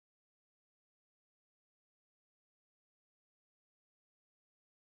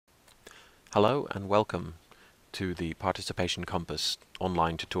Hello and welcome to the Participation Compass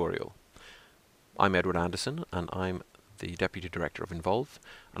online tutorial. I'm Edward Andersson and I'm the Deputy Director of Involve,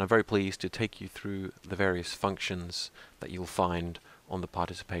 and I'm very pleased to take you through the various functions that you'll find on the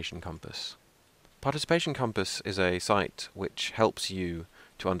Participation Compass. Participation Compass is a site which helps you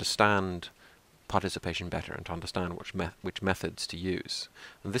to understand participation better and to understand which methods to use.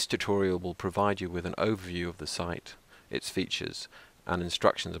 And this tutorial will provide you with an overview of the site, its features, and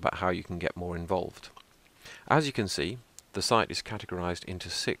instructions about how you can get more involved. As you can see, the site is categorized into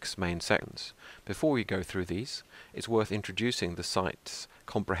 6 main sections. Before we go through these, it's worth introducing the site's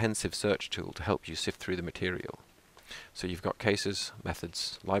comprehensive search tool to help you sift through the material. So you've got cases,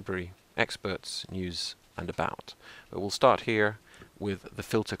 methods, library, experts, news, and about. But we'll start here with the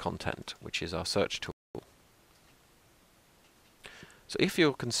filter content, which is our search tool. So if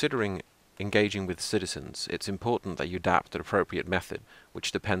you're considering engaging with citizens, it's important that you adapt an appropriate method,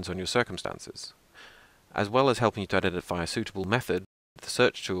 which depends on your circumstances. As well as helping you to identify a suitable method, the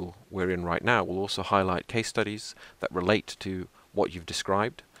search tool we're in right now will also highlight case studies that relate to what you've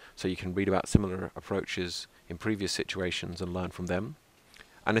described, so you can read about similar approaches in previous situations and learn from them.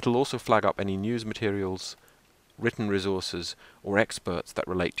 And it'll also flag up any news materials, written resources, or experts that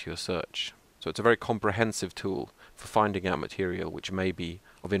relate to your search. So it's a very comprehensive tool for finding out material which may be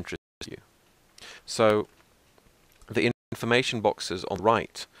of interest to you. So the information boxes on the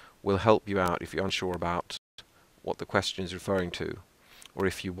right will help you out if you're unsure about what the question is referring to, or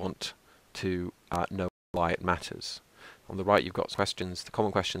if you want to know why it matters. On the right you've got questions, the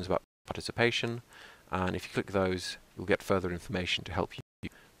common questions about participation, and if you click those you'll get further information to help you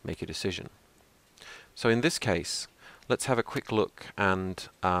make a decision. So in this case, let's have a quick look and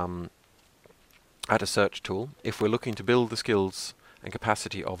at a search tool. If we're looking to build the skills and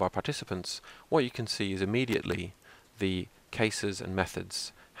capacity of our participants, what you can see is immediately the cases and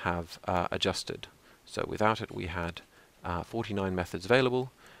methods have adjusted. So without it we had 49 methods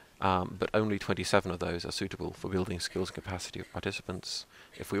available, but only 27 of those are suitable for building skills and capacity of participants.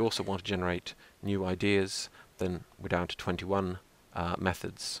 If we also want to generate new ideas, then we're down to 21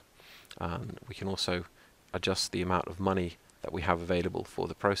 methods. We can also adjust the amount of money that we have available for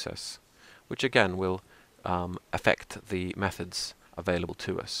the process, which again will affect the methods available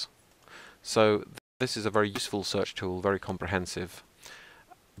to us. So this is a very useful search tool, very comprehensive.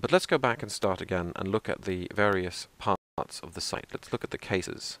 But let's go back and start again and look at the various parts of the site. Let's look at the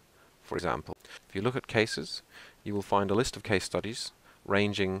cases, for example. If you look at cases, you will find a list of case studies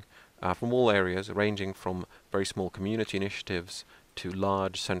ranging from all areas, ranging from very small community initiatives to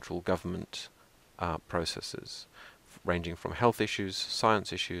large central government processes, ranging from health issues,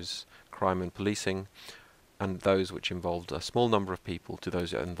 science issues, crime and policing, and those which involved a small number of people to those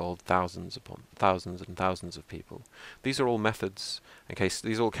that involved thousands upon thousands and thousands of people. These are all methods and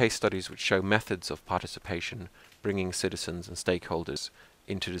these are all case studies which show methods of participation, bringing citizens and stakeholders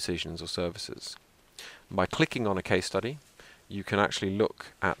into decisions or services. By clicking on a case study, you can actually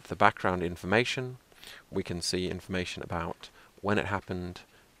look at the background information. We can see information about when it happened,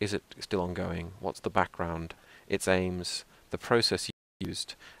 is it still ongoing, what's the background, its aims, the process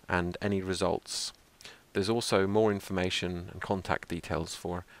used, and any results. There's also more information and contact details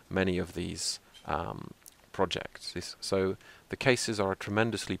for many of these projects. So the cases are a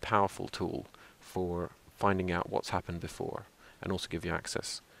tremendously powerful tool for finding out what's happened before, and also give you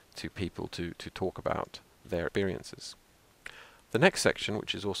access to people to talk about their experiences. The next section,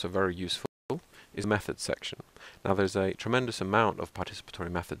 which is also very useful, is the methods section. Now there's a tremendous amount of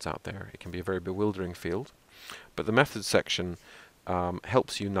participatory methods out there. It can be a very bewildering field, but the methods section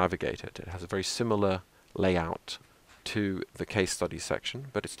helps you navigate it. It has a very similar layout to the case study section,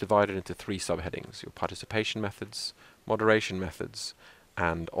 but it's divided into 3 subheadings: your participation methods, moderation methods,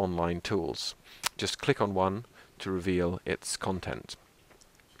 and online tools. Just click on one to reveal its content.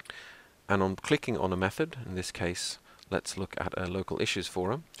 And on clicking on a method, in this case let's look at a local issues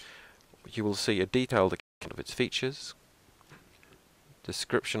forum, you will see a detailed account of its features,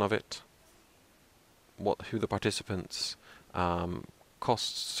 description of it, who the participants,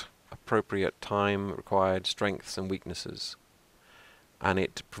 costs, appropriate time required, strengths and weaknesses. And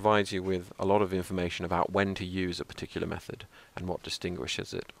it provides you with a lot of information about when to use a particular method and what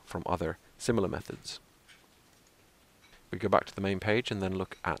distinguishes it from other similar methods. We go back to the main page and then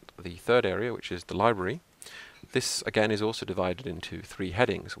look at the third area, which is the library. This again is also divided into 3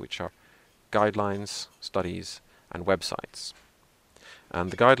 headings, which are guidelines, studies, and websites.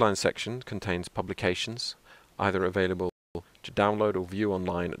 And the guidelines section contains publications, either available to download or view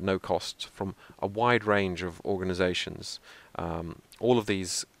online at no cost from a wide range of organizations. All of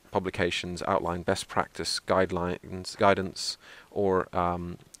these publications outline best practice guidelines, guidance, or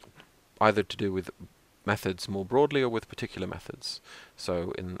either to do with methods more broadly or with particular methods.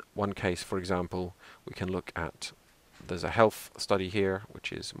 So in one case, for example, we can look at, there's a health study here,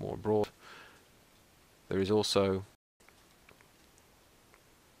 which is more broad. There are also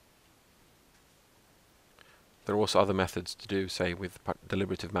other methods to do, say, with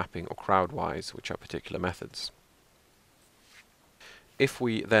deliberative mapping or crowd-wise, which are particular methods. If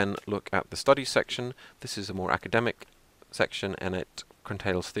we then look at the studies section, this is a more academic section, and it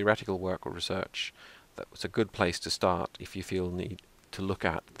contains theoretical work or research. That's a good place to start if you feel need to look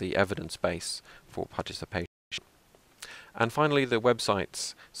at the evidence base for participation. And finally, the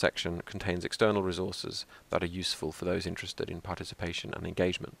websites section contains external resources that are useful for those interested in participation and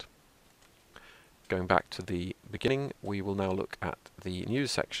engagement. Going back to the beginning, we will now look at the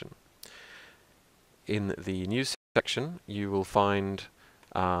news section. In the news section, you will find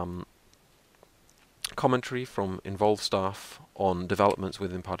commentary from involved staff on developments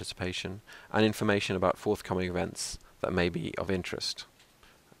within participation and information about forthcoming events that may be of interest.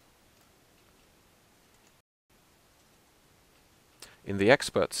 In the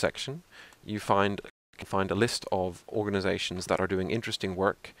experts section, you can find a list of organizations that are doing interesting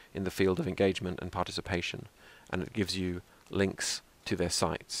work in the field of engagement and participation, and it gives you links to their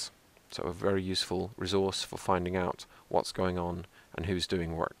sites. So a very useful resource for finding out what's going on and who's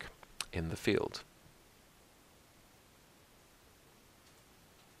doing work in the field.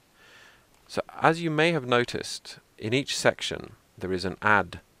 So as you may have noticed, in each section there is an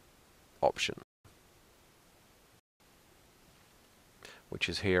add option, which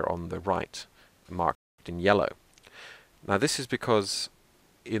is here on the right, marked in yellow. Now this is because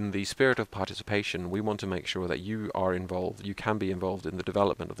in the spirit of participation, we want to make sure that you are involved, you can be involved in the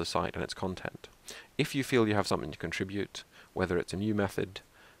development of the site and its content. If you feel you have something to contribute, whether it's a new method,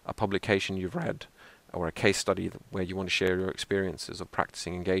 a publication you've read, or a case study where you want to share your experiences of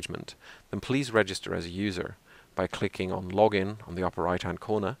practicing engagement, then please register as a user by clicking on Login on the upper right hand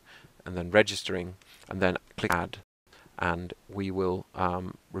corner, and then registering, and then click Add, and we will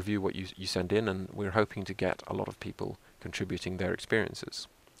review what you send in, and we're hoping to get a lot of people contributing their experiences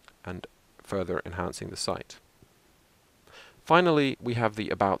and further enhancing the site. Finally, we have the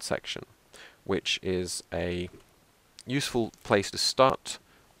About section, which is a useful place to start.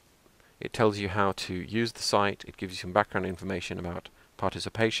 It tells you how to use the site, it gives you some background information about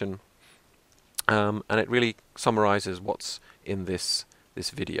participation, and it really summarizes what's in this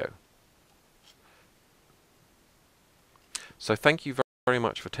video. So thank you very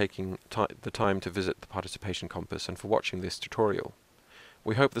much for taking the time to visit the Participation Compass and for watching this tutorial.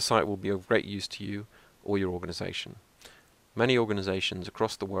 We hope the site will be of great use to you or your organization. Many organizations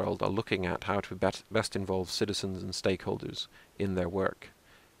across the world are looking at how to best involve citizens and stakeholders in their work.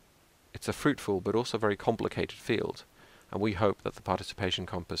 It's a fruitful but also very complicated field, and we hope that the Participation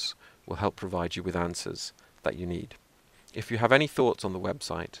Compass will help provide you with answers that you need. If you have any thoughts on the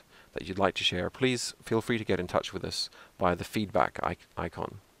website that you'd like to share, please feel free to get in touch with us via the feedback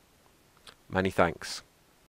icon. Many thanks.